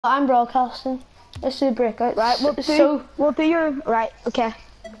I'm broadcasting. This is a breakout. Right, we'll do your right. Okay.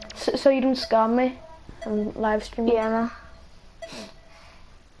 So you don't scam me and live stream. Yeah, no.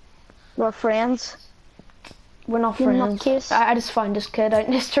 We're friends. We're not You're friends. nutcase. I just found this kid out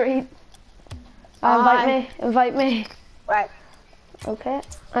in the street. Invite me. Right. Okay.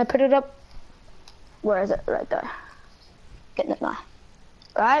 I put it up. Where is it? Right there. Getting it now.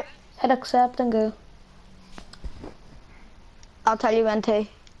 Right. Hit accept and go. I'll tell you when to.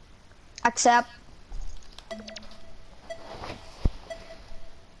 Accept.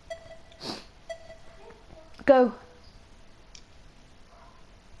 Go.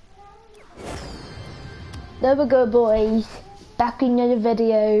 There we go, boys. Back in another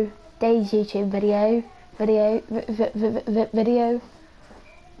video. Today's YouTube video. Video.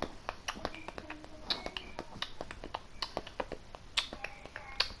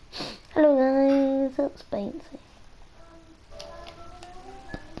 Hello guys, it's Banksy.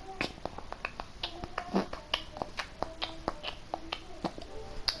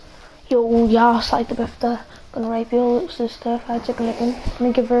 Yo, yeah, slide the bifter. Gonna rape your sister, fried chicken licking.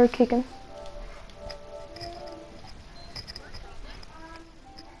 Gonna give her a kicking.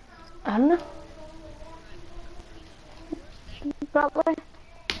 I don't know. Probably.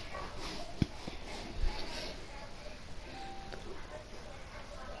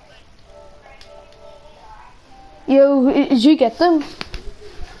 Yo, did you get them?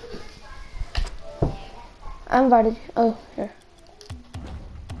 I invited you. Oh, here.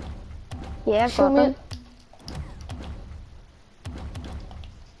 Yeah, Show got me them. it.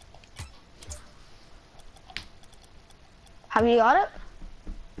 Have you got it?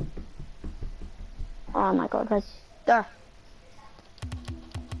 Oh my god, right there.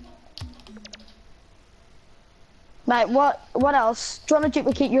 Right, what else? Do you want to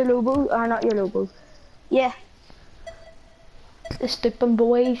duplicate your logo or not your logo? Yeah. The stupid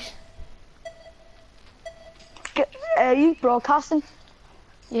boys. Are you broadcasting?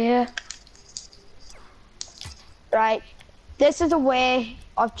 Yeah. Right. This is a way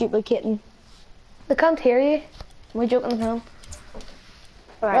of duplicating. They can't hear you. We're joking around.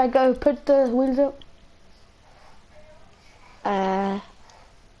 Right. Right, go put the wheels up.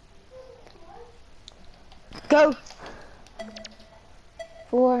 Go.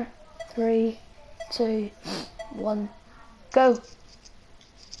 4, 3, 2, 1, go.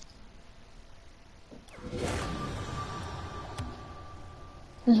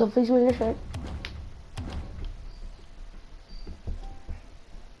 Love these wheels, right?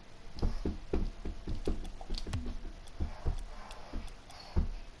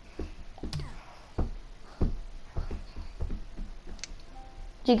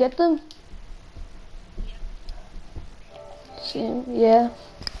 Did you get them? Yeah.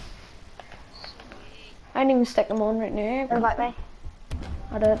 I didn't even stick them on right now. Invite me.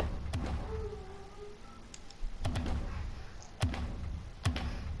 I did.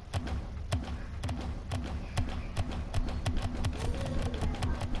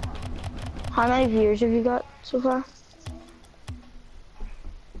 How many viewers have you got so far?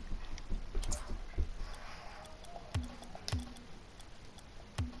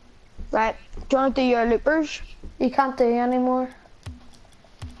 Right. Do you want to do your loopers? You can't do anymore.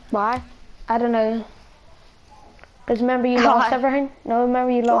 Why? I don't know. Cause remember you lost everything? No,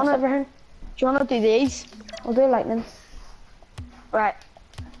 remember you lost everything? Do you want to do these? I'll do lightning. Right.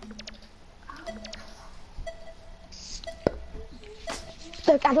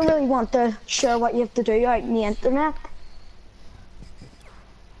 Look, I don't really want to share what you have to do out in the internet.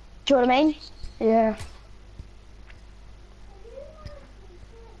 Do you know what I mean? Yeah.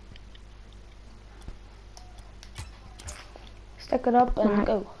 Stick it up and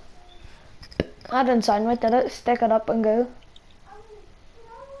go. That didn't sound right, did it? Stick it up and go.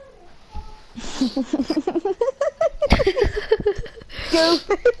 Go.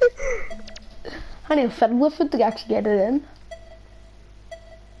 I need to fiddle with it to actually get it in.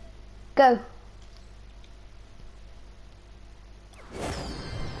 Go.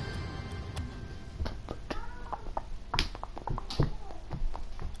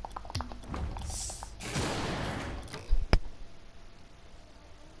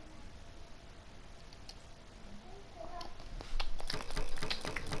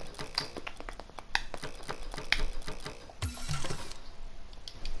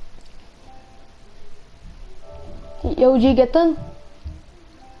 Yo, did you get them?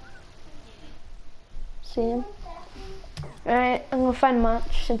 Same. Alright, I'm gonna find a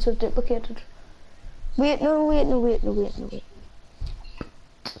match since we've duplicated. Wait. I'm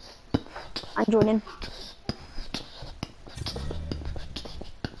joining.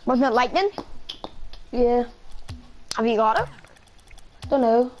 Wasn't it lightning? Yeah. Have you got it? Don't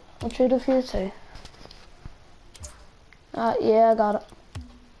know. I'll trade a few too. Yeah, I got it.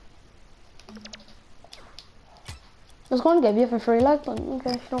 I was going to give you for free, like, but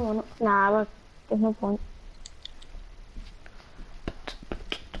okay, if you don't want it. Nah, but there's no point.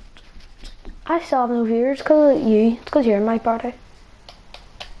 I still have no viewers because of you. It's because you're in my party.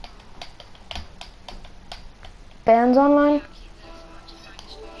 Ben's online.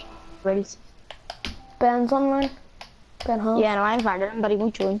 Right. Ben's online. Ben Hunt. Yeah, no, I invited him, but he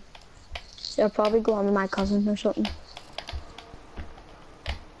won't join. They'll probably go on with my cousin or something.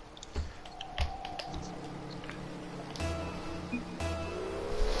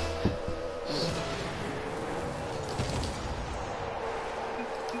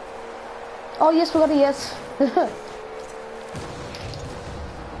 Oh yes, we got a yes.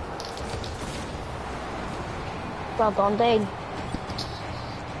 Well done, Dane.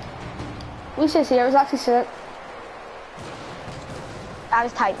 We should see. I was actually sick. I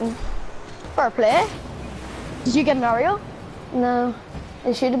was Titan. Fair play. Did you get an Ariel? No,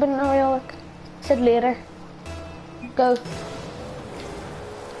 it should have been an Ariel. Like, said later. Go.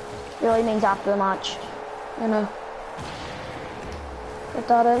 Really means after the match. You know. Get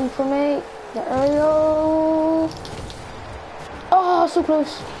that in for me. The Ariel. Oh, so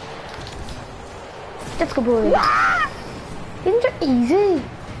close. Let's go, boy. These are easy.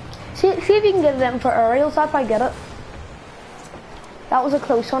 See if you can get it in for Ariels. That's if I get it. That was a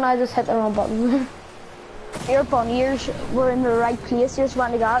close one. I just hit the wrong button. Your bunny ears were in the right place. You just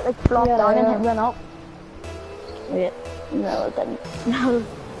went to that, like flopped down and it went up. Wait, no, it didn't. No,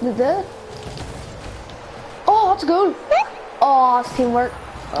 Did it? Oh, that's a goal. Oh, it's teamwork.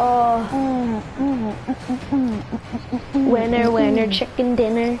 Oh. Winner, winner, chicken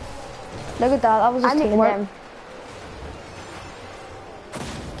dinner. Look at that. That was just teamwork.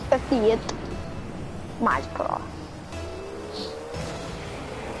 58 miles per hour.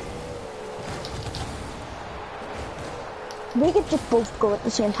 We could just both go at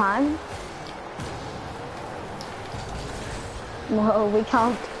the same time. No, we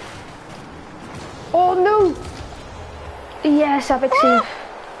can't. Oh no! Yes, epic save.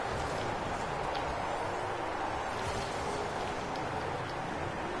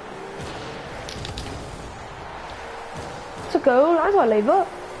 It's a goal. I thought I'd leave it.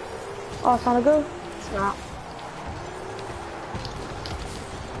 Oh, it's not a goal. It's not.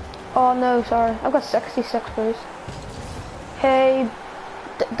 Oh no, sorry. I've got 66 boost. Hey,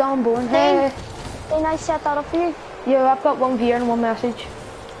 Don Bourne. Hey. Didn't I set that up for you? Yeah, I've got one viewer and one message.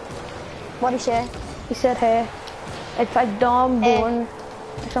 What'd he say? He said, hey. It's like Don Bourne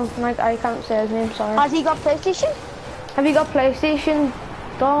or something like I can't say his name, sorry. Has he got PlayStation? Have you got PlayStation,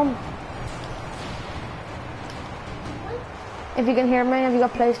 Dom? If you can hear me, have you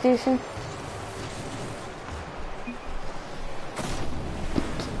got PlayStation?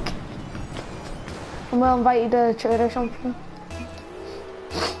 And we'll invite you to trade or something.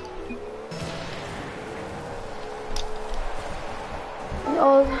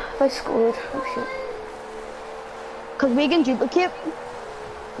 Oh, if I scored. Oh shit. Because we can duplicate.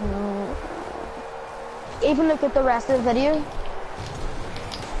 No. Even look at the rest of the video.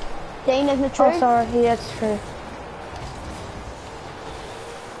 Dane, isn't it true? Oh, sorry. Yeah, it's true.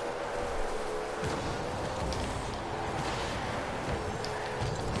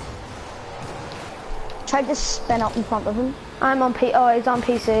 Tried to spin up in front of him. I'm on P. Oh, he's on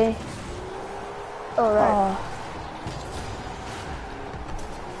PC. Oh, right.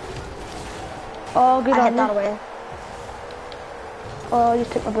 Oh, good I on hit that you. away. Oh, you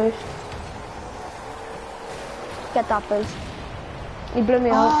took my boost. Get that boost. You blew me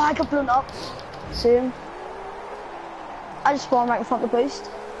Oh, up. I got blown up. Same. I just spawned right in front of the boost.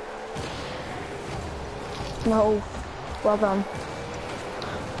 No. Well done.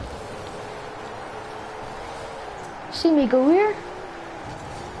 See me go here?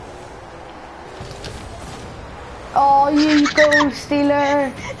 Oh, you go,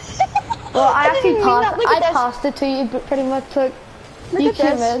 Stealer. Well, I actually passed it to you, but pretty much like you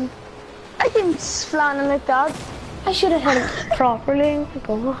came in. I came flying like that. I should have hit it properly. Oh my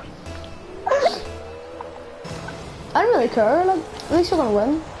god. I don't really care. Like, at least you're gonna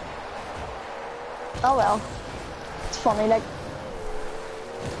win. Oh well. It's funny. Like,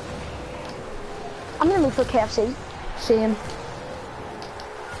 I'm gonna move for KFC. Same.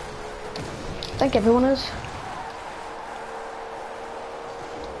 I think everyone is.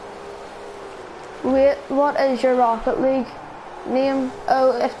 Wait, what is your Rocket League name?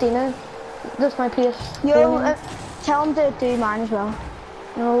 Oh, Iftina. That's my PS. Yo, tell him to do mine as well.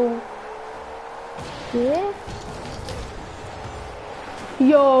 No. Yeah?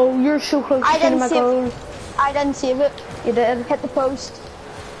 Yo, you're so close to I getting didn't my save goal. I didn't save it. You did. Hit the post.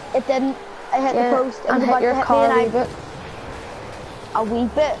 It didn't. I hit the post. It and was hit about your to hit car me a and wee bit. a wee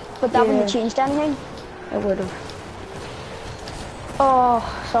bit, but that wouldn't have Yeah. changed anything. It would have. Oh,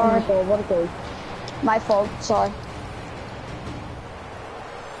 sorry. Oh, what a goal. My fault, sorry.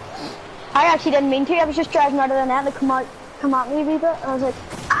 I actually didn't mean to. I was just driving out of the net to come at me a wee bit. And I was like,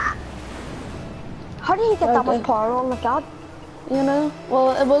 ah. How do you get that much power on like that? You know?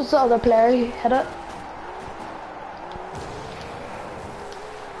 Well, it was the other player who hit it.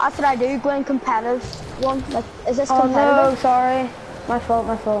 That's what I do, go in competitive one. Like, is this Oh competitive? no, sorry. My fault,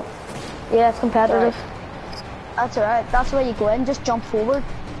 my fault. Yeah, it's competitive. That's alright. That's where you go in, just jump forward.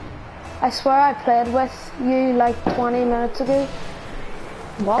 I swear I played with you like 20 minutes ago.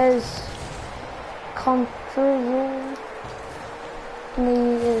 What? Is comfortable me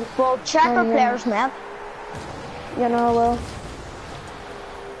is, Well, check our players, man. you know, well.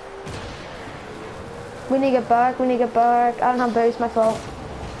 We need to get back, we need to get back. I don't have boost, my fault.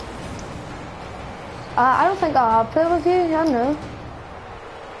 I don't think I'll play with you, I don't know.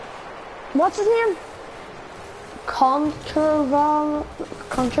 What's his name? Contrava,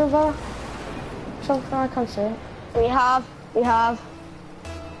 something I can't say. We have.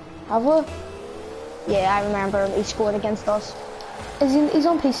 Have we? Yeah, I remember he scored against us. He's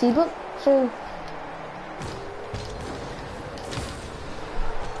on PC, but so.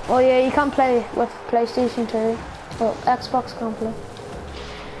 Oh yeah, you can't play with PlayStation 2. Well, Xbox can't play.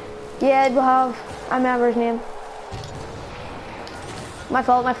 Yeah, we have. I remember his name. My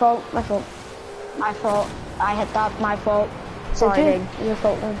fault, my fault, my fault. My fault. I hit that. My fault. Sorry, Did Big. you? Your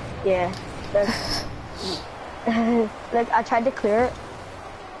fault then. Yeah. Look, I tried to clear it.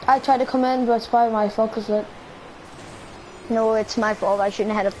 I tried to come in, but it's probably my fault because it. No, it's my fault. I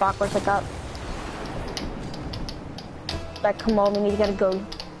shouldn't have hit it backwards like that. Like, come on, we need to get a goal.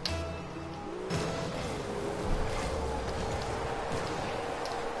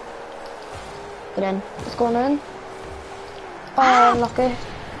 Get in. It's going in. Oh, unlucky.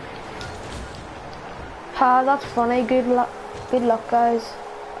 Ah, that's funny. Good luck, guys.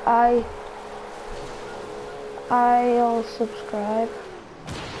 I'll subscribe.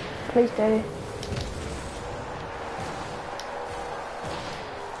 Please do.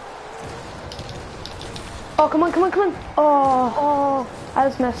 Oh, come on, come on, come on. Oh, I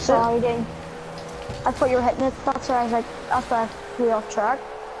just missed it. Sorry, Ding. I thought you were hitting it. That's why I was like, that's why I flew off track.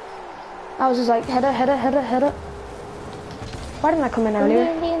 I was just like, hit it, hit it, hit it, hit it. Why didn't I come in earlier?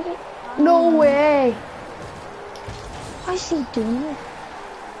 No way. Why is he doing it?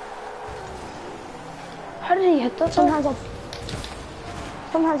 How did he hit that? Sometimes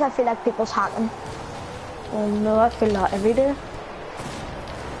I feel like people's hacking. Oh no, I feel that every day.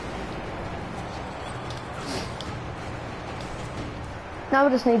 Now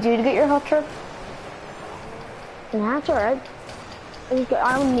we just need you to get your hot trick. Nah, it's alright.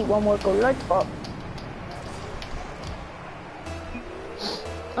 I only need one more goal, like, but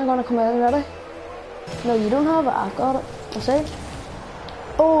I'm gonna come in ready. No, you don't have it. I've got it. We'll see.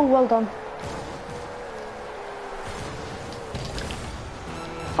 Oh, well done.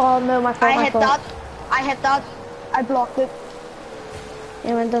 Oh no, my fault. I hit that. I blocked it.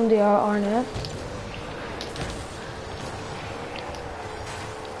 You went down the R net.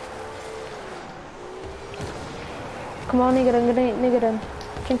 Come on, get in.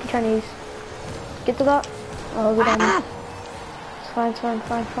 Chinky Chinese. Get to that. Oh, go down. It's fine.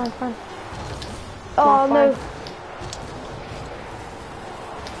 Oh no.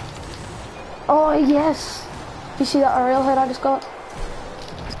 Oh yes. You see that aerial hit I just got?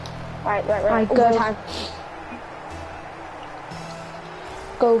 Right. Go. Overtime.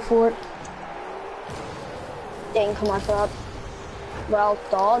 Go for it. Dang, come on for that. Well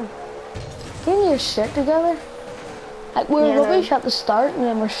done. Getting your shit together. Like we're Yeah, rubbish at the start and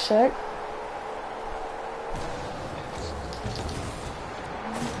then we're shit.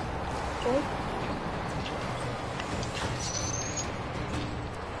 Okay.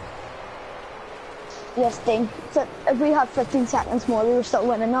 Yes, Ding. So if we had 15 seconds more, we were still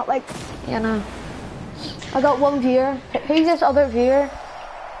winning, not like. You know. I got one viewer. Who's this other viewer?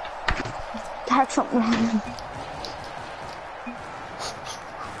 Heck, something random.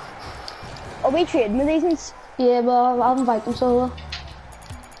 Are we trading with these ones? Yeah, but I'll invite them solo.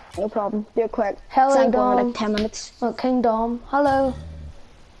 No problem. Do it quick. Hello, I'm going Dom. like 10 minutes. Oh, King Dom. Hello.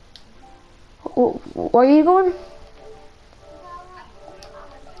 Where are you going?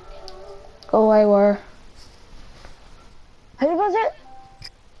 Go away, where? Who was it?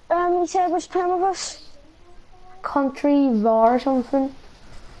 You said was playing with us? Country VAR or something.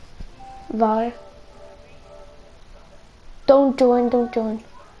 VAR. Don't join.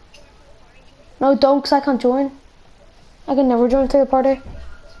 No, don't, because I can't join. I can never join to a party.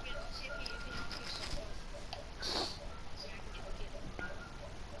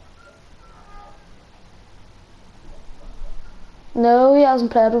 No, he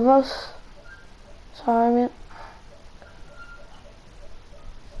hasn't played with us. Sorry, mate.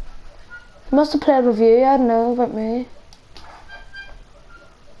 He must have played with you, I don't know about me.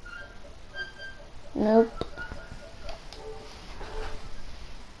 Nope.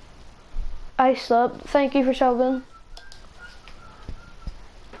 I slept. Thank you for subbing.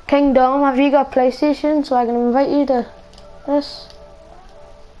 Kingdom, have you got PlayStation so I can invite you to this?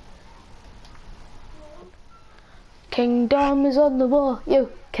 Kingdom is on the wall, yo.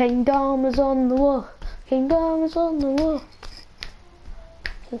 Kingdom is on the wall. Kingdom is on the wall.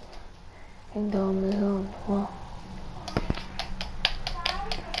 Kingdom is on the wall.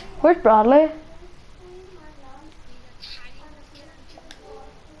 Where's Bradley?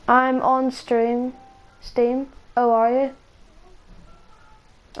 I'm on stream. Steam. Oh, are you?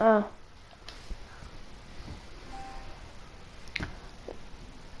 Oh.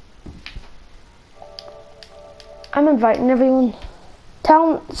 I'm inviting everyone.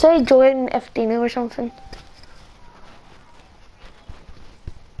 Tell them, say join if they know or something.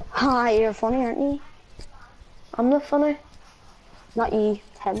 Hi, you're funny, aren't you? I'm not funny. Not you,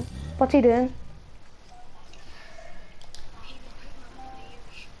 him. What's he doing?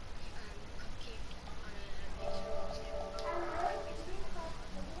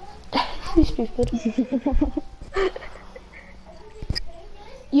 He's stupid.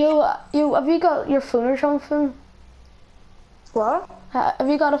 Yo, have you got your phone or something? What? Have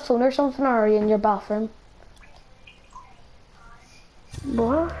you got a phone or something, or are you in your bathroom?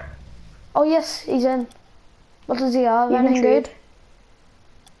 What? Oh yes, he's in. What does he have? You can Anything trade.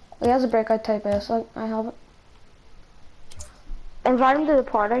 good? He has a breakout type S, so I have it. Invite him to the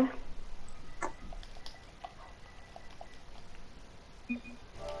party.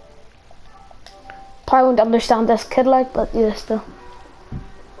 Probably won't understand this kid like, but yeah, still.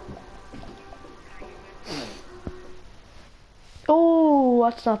 Oh,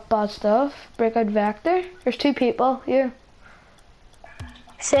 that's not bad stuff. Breakout vector. There's 2 people here.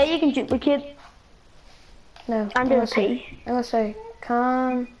 Say you can duplicate. No, I'm doing P. I'm gonna say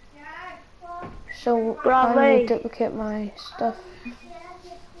can. So I Bradley. need to duplicate my stuff.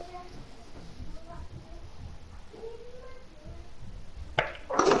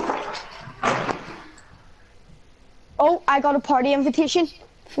 Oh, I got a party invitation.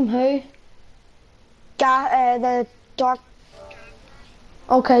 From who? The dark.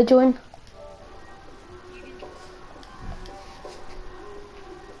 Okay, join.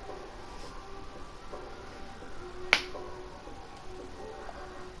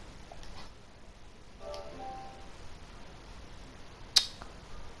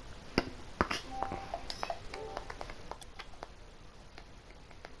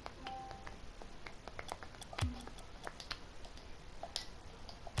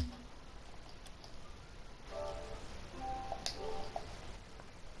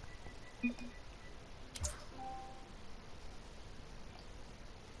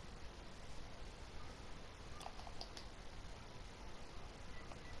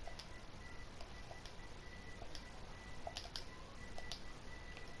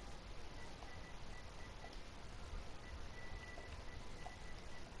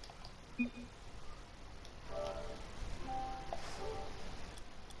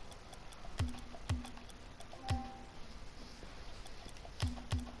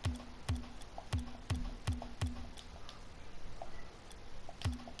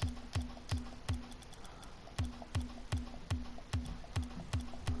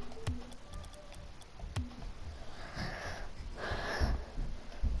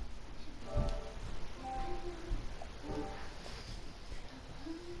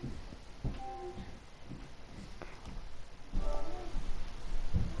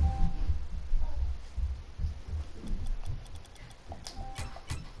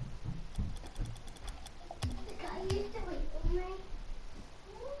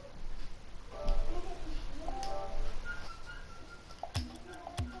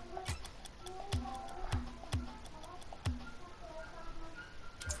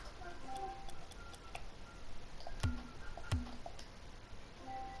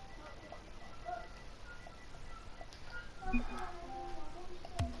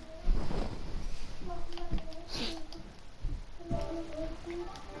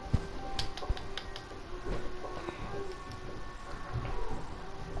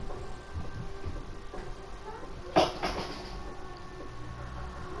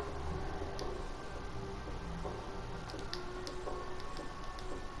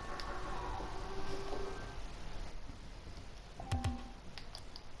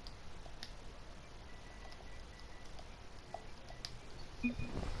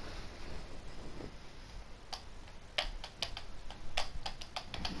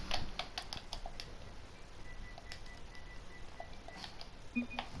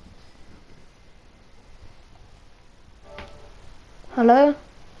 Hello?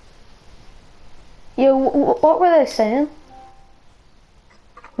 Yo, what were they saying?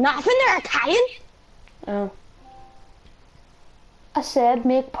 Nothing, they're Italian. Oh. I said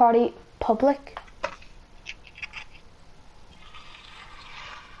make party public.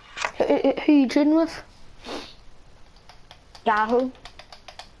 Who you trading with? Yahoo.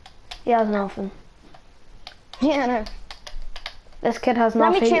 He has nothing. Yeah, no. This kid has Let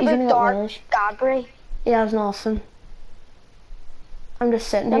nothing. me trade He's only with got Dark wires. Godbury. He has nothing. I'm just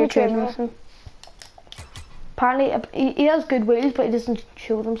sitting Let here me trade trading with him. Apparently, he has good wheels, but he doesn't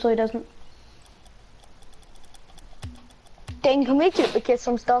show them, so he doesn't. Then can we duplicate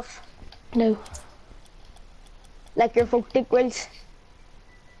some stuff? No. Like your Voltic wheels?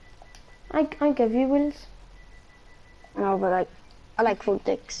 I give you wheels. No, but I like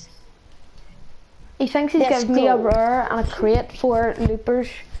Voltics. He thinks he's Let's giving me a go. rare and a crate for loopers.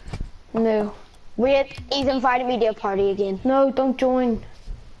 No. Wait, he's invited me to a party again. No, don't join.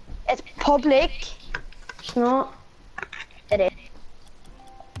 It's public. It's not. It is.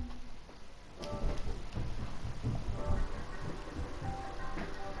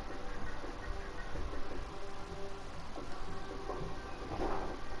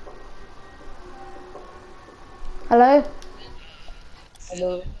 Hello?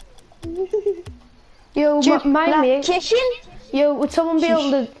 Hello. Yo, my mate. Kitchen? Yo, would someone be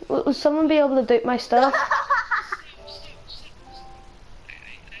able to do my stuff?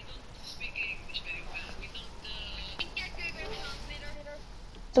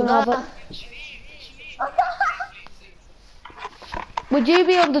 Don't have it. Would you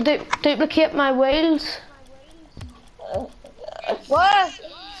be able to duplicate my wheels? What?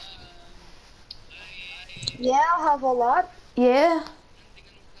 Yeah, I have a lot. Yeah.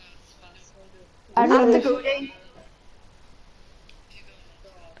 I I don't have know. to go in.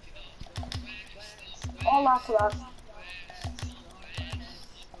 All that's left.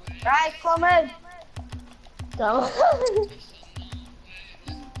 Right, come in. Calma.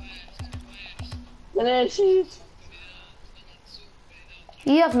 Granite.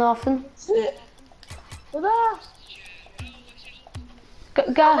 You have nothing. Toda.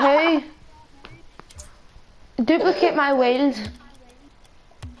 Got who? Duplicate my wheels.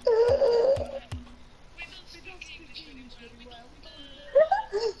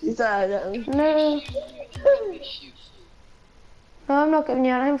 Isa. No. No, I'm not giving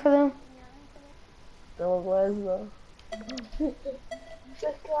you anything for them. Não mais não.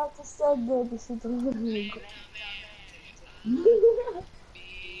 Cara, tô sabendo se tu não.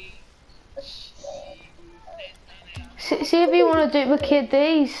 See if you want to duplicate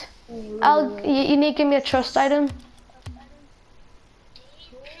these. You need to give me a trust item.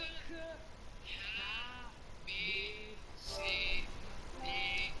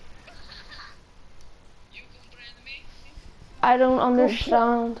 I don't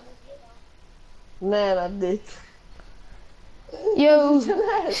understand. Man, I did. Yo,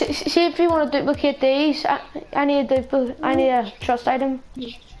 see if you want to duplicate these. I need a trust item.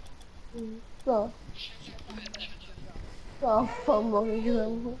 Só. Só fama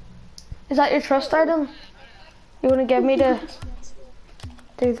mesmo. Is that your trust item? You want to give me to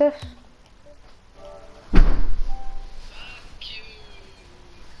do this?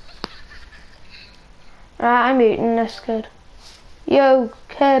 Right, I'm eating this kid. Yo,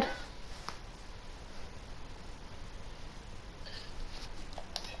 kid.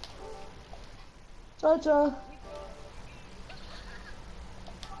 Tchau, tchau.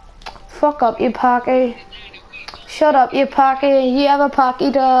 Fuck up, you Parky. Shut up, you Parky. You have a Parky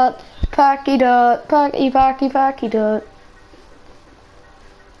dot. Parky dot. Parky, Parky, Parky dot.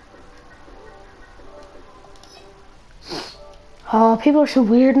 Oh, people are so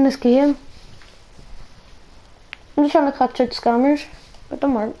weird in this game. I'm just trying to catch out scammers, but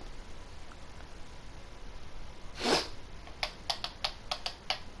don't work.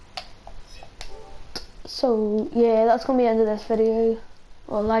 So yeah, that's gonna be the end of this video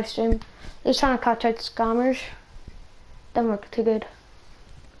or live stream. Just trying to catch out scammers. Didn't work too good.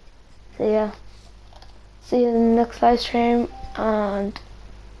 So yeah, see you in the next live stream and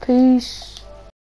peace.